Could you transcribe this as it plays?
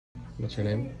What's your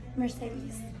name?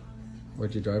 Mercedes.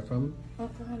 Where'd you drive from?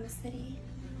 Oklahoma City.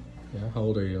 Yeah, how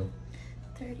old are you?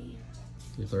 30.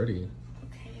 You're 30.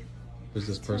 Okay. Who's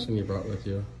this person you brought with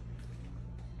you?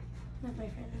 My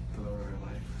boyfriend. The love of her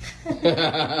life.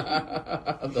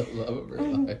 The love of her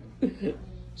life.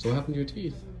 So what happened to your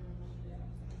teeth?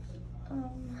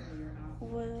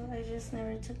 Well, I just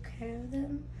never took care of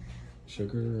them.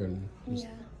 Sugar and... Yeah,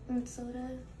 and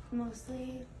soda,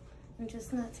 mostly. I'm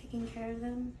just not taking care of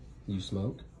them. You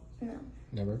smoke? No.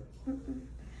 Never? Mm-mm.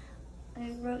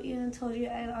 I wrote you and told you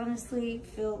I'd honestly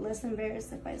feel less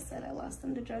embarrassed if I said I lost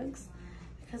them to drugs.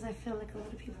 Because I feel like a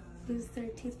lot of people lose their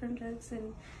teeth from drugs,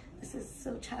 and this is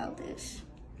so childish,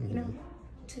 you know,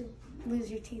 to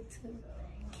lose your teeth to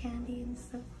candy and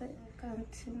stuff. But I've gone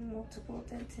to multiple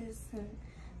dentists and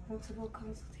multiple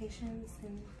consultations,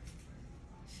 and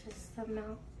it's just the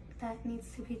amount that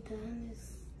needs to be done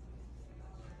is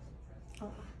a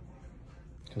lot.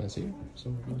 Can I see you?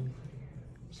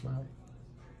 Smile.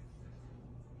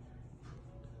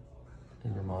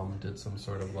 And your mom did some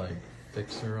sort of like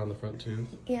fixer on the front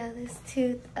tooth? Yeah, this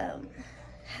tooth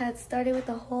had started with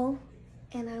a hole,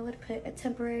 and I would put a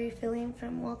temporary filling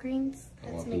from Walgreens.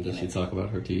 How often does she talk about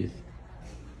her teeth?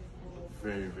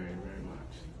 Very, very, very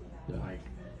much. Yeah. Like,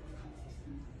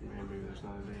 maybe there's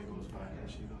not a day goes by that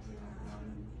she doesn't talk about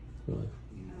it. Really?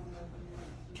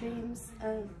 Dreams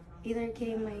of either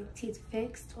getting my teeth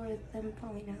fixed or them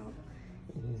falling out.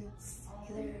 It's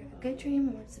either a good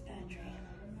dream or it's a bad dream.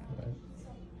 Right.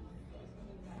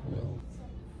 Well,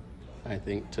 I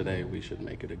think today we should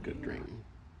make it a good dream.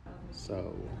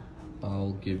 So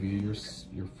I'll give you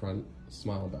your front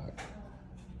smile back,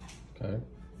 okay?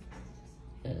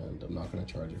 And I'm not gonna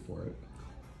charge you for it,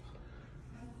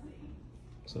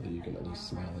 so that you can at least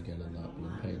smile again and not be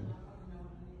in pain.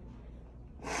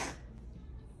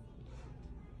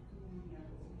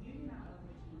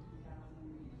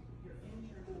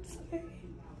 Sorry.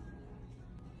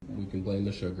 We can blame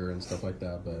the sugar and stuff like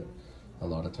that, but a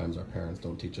lot of times our parents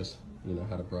don't teach us, you know,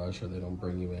 how to brush, or they don't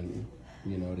bring you in,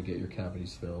 you know, to get your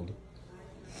cavities filled.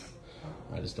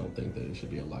 I just don't think that it should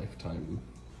be a lifetime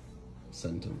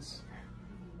sentence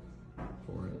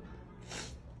for it.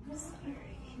 Sorry.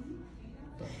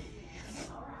 But,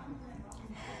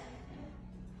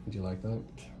 did you like that?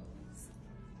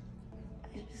 I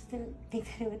just didn't think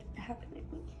that it would happen to me.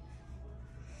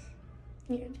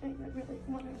 You're doing a really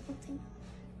wonderful thing.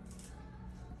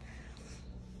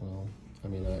 Well, I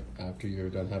mean, after you're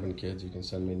done having kids, you can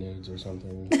send me nudes or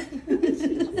something.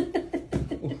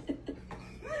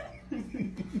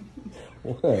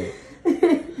 What? I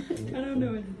don't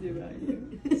know what to do about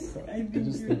you. I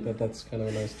just think that that's kind of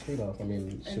a nice trade-off. I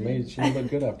mean, she may look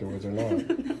good afterwards or not.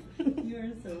 You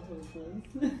are so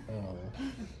hopeless. Oh.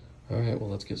 All right, well,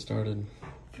 let's get started.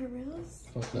 For real?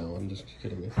 Fuck no, I'm just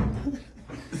kidding you.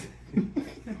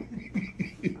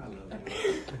 I love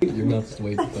you. Your mouth's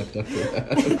way too fucked up for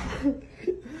that. I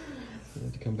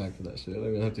have to come back for that shit.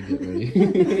 I'm gonna have to get ready.